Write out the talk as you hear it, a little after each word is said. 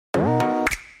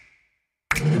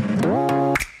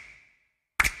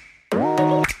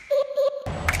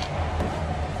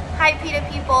Hi PETA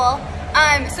people.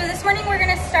 So this morning we're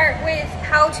gonna start with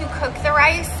how to cook the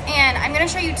rice, and I'm gonna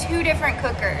show you two different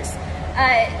cookers.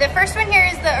 The first one here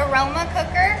is the aroma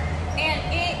cooker, and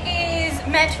it is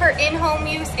meant for in-home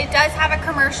use. It does have a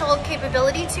commercial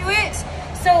capability to it,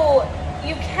 so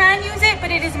you can use it, but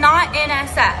it is not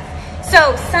NSF.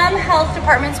 So some health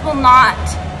departments will not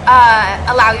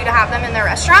allow you to have them in their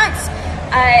restaurants.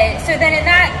 So then in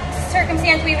that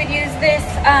circumstance, we would use this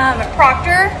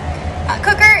Proctor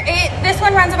cooker. This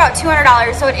one runs about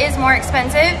 $200, so it is more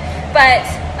expensive, but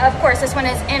of course this one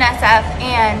is NSF,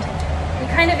 and we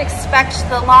kind of expect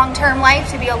the long-term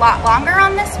life to be a lot longer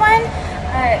on this one.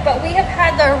 But we have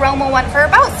had the aroma one for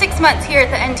about 6 months here at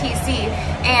the NTC,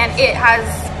 and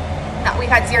we've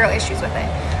had zero issues with it.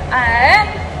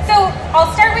 So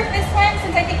I'll start with this one,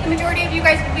 since I think the majority of you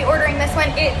guys will be ordering this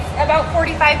one. It's about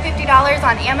 $45–50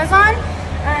 on Amazon.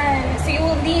 So you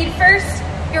will need first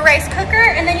your rice cooker,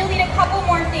 and then you'll need a couple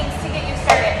more things to get you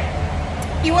started.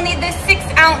 You will need this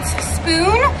 6-ounce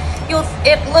spoon.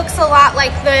 It looks a lot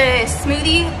like the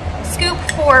smoothie scoop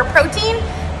for protein,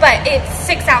 but it's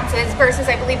 6 ounces versus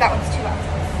I believe that one's 2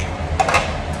 ounces.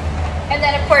 And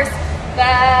then of course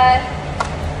the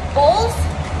bowls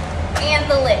and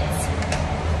the lids.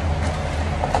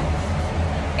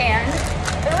 And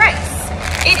the rice.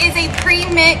 It is a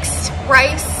pre-mixed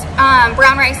rice,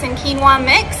 brown rice and quinoa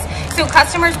mix. So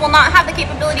customers will not have the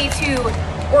capability to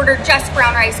order just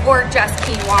brown rice or just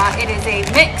quinoa. It is a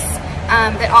mix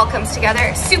that all comes together.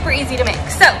 It's super easy to make.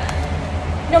 So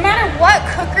no matter what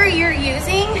cooker you're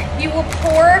using, you will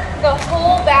pour the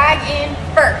whole bag in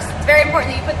first. It's very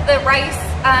important that you put the rice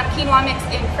quinoa mix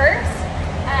in first.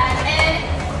 And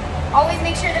always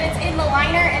make sure that it's in the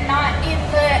liner and not in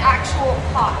the actual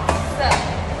pot. So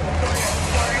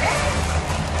pour it in.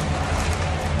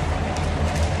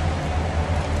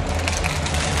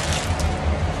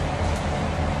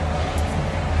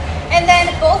 And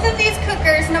then both of these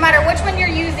cookers, no matter which one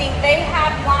you're using, they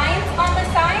have lines on the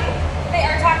side. They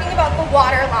are talking about the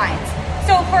water lines.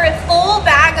 So for a full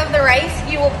bag of the rice,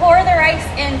 you will pour the rice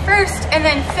in first and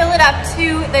then fill it up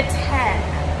to the 10.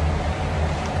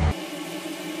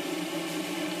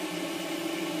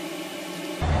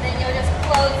 And then you'll just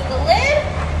close the lid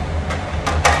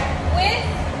with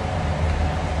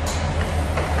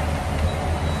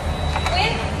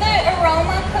the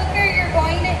aroma cooker. You're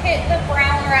going to hit the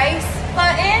brown rice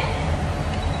button.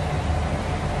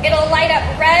 It'll light up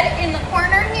red in the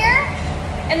corner here,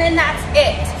 and then that's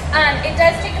it. It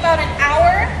does take about an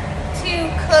hour to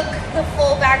cook the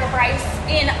full bag of rice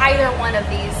in either one of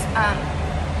these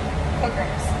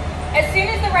cookers. As soon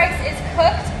as the rice is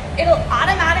cooked, it'll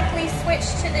automatically switch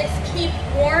to this keep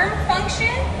warm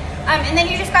function, and then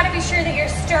you just got to be sure that you're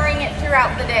stirring it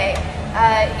throughout the day.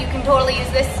 You can totally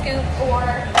use this scoop or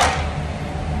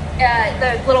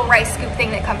the little rice scoop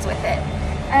thing that comes with it.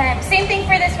 Same thing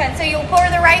for this one. So you'll pour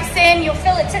the rice in, you'll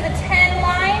fill it to the 10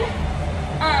 line,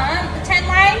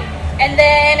 and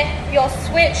then you'll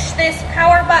switch this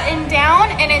power button down,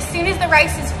 and as soon as the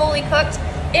rice is fully cooked,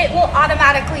 it will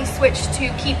automatically switch to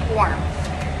keep warm,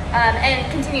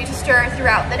 and continue to stir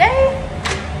throughout the day.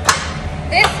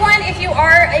 This one, if you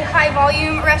are a high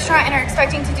volume restaurant and are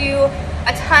expecting to do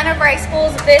a ton of rice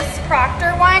bowls, this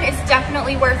Proctor one is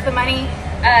definitely worth the money.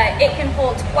 It can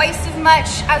hold twice as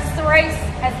much as the rice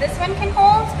as this one can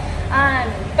hold,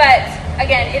 but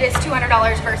again, it is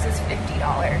 $200 versus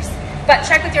 $50. But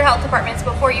check with your health departments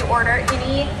before you order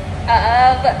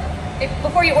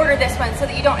before you order this one, so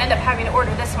that you don't end up having to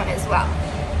order this one as well.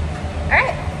 All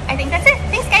right, I think that's it.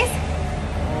 Thanks, guys.